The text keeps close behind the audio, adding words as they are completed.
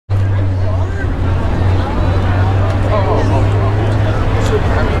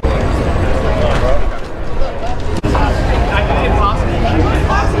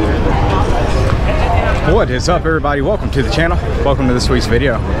What is up, everybody? Welcome to the channel. Welcome to this week's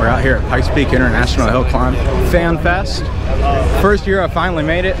video. We're out here at Pikes Peak International Hillclimb Fan Fest. First year I finally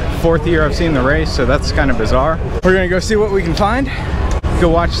made it. Fourth year I've seen the race, so that's kind of bizarre. We're gonna go see what we can find. Go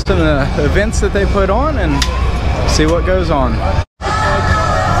watch some of the events that they put on and see what goes on.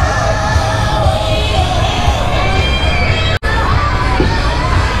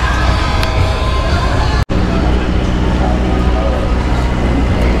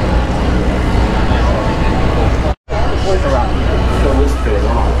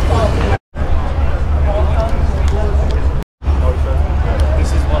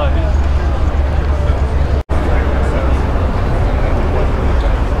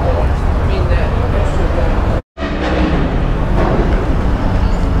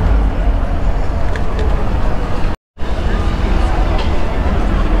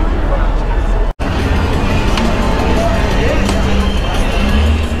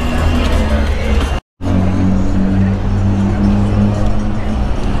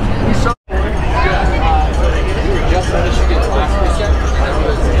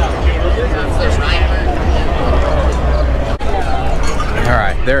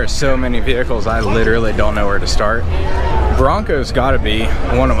 There are so many vehicles, I literally don't know where to start. Bronco's gotta be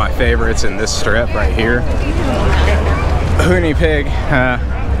one of my favorites in this strip right here. Hooney Pig,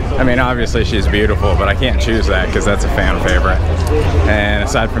 I mean, obviously she's beautiful, but I can't choose that because that's a fan favorite. And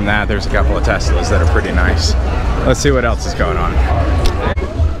aside from that, there's a couple of Teslas that are pretty nice. Let's see what else is going on.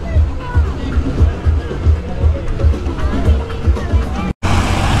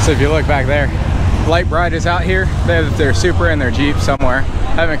 So if you look back there, Light Bride is out here. They have their Supra and their Jeep somewhere.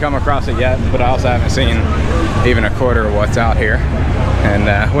 I haven't come across it yet, but I also haven't seen even a quarter of what's out here. And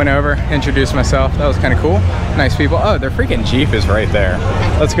went over, introduced myself. That was kind of cool. Nice people. Oh, their freaking Jeep is right there.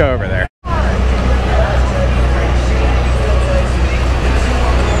 Let's go over there.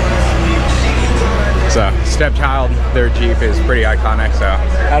 So, Stepchild, their Jeep is pretty iconic, so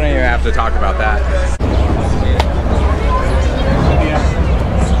I don't even have to talk about that.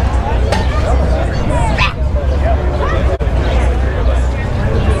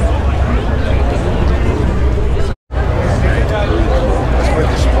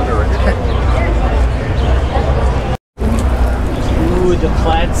 The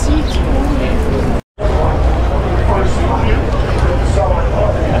plaid seats.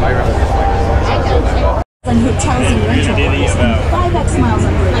 And hotels and rental cars, 5x miles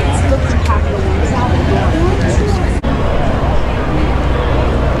on rates. Look for Capital One Travel.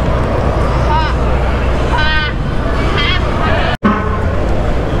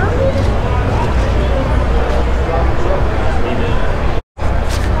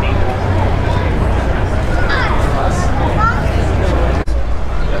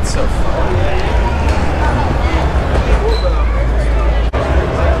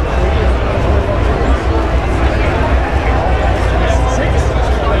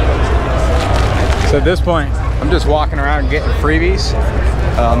 So at this point, I'm just walking around getting freebies.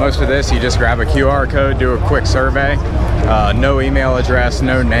 Most of this, you just grab a QR code, do a quick survey. No email address,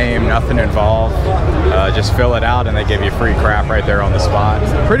 no name, nothing involved. Just fill it out and they give you free crap right there on the spot.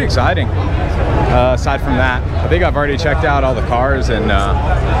 Pretty exciting. Aside from that, I think I've already checked out all the cars and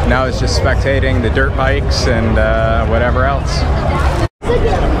now it's just spectating the dirt bikes and whatever else.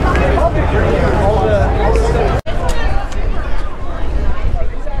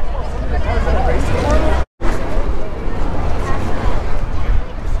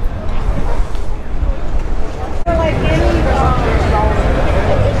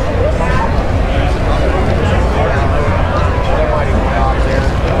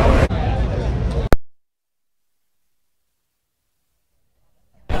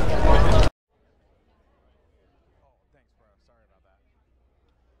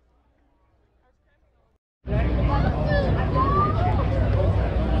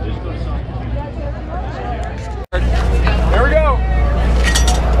 There we go.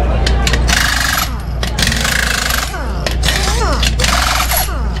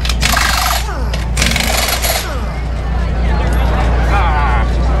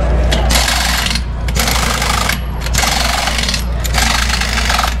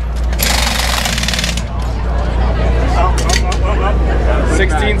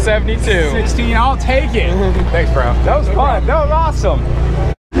 $16.72. 16, I'll take it. Thanks, bro. That was fun. That was awesome.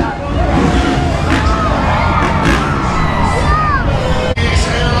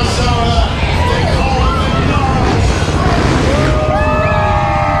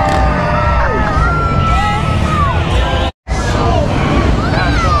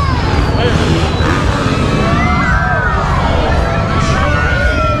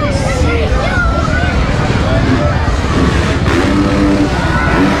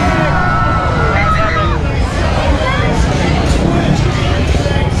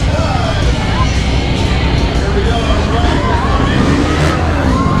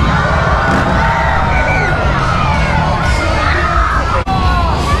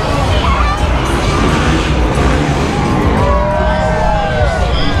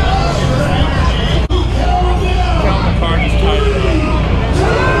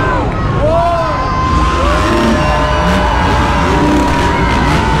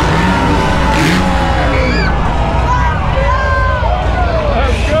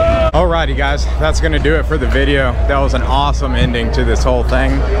 Alrighty guys, that's gonna do it for the video. That was an awesome ending to this whole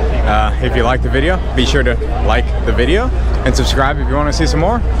thing. If you liked the video, be sure to like the video and subscribe if you want to see some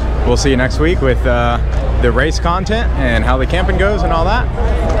more. We'll see you next week with the race content and how the camping goes and all that.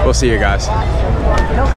 We'll see you guys.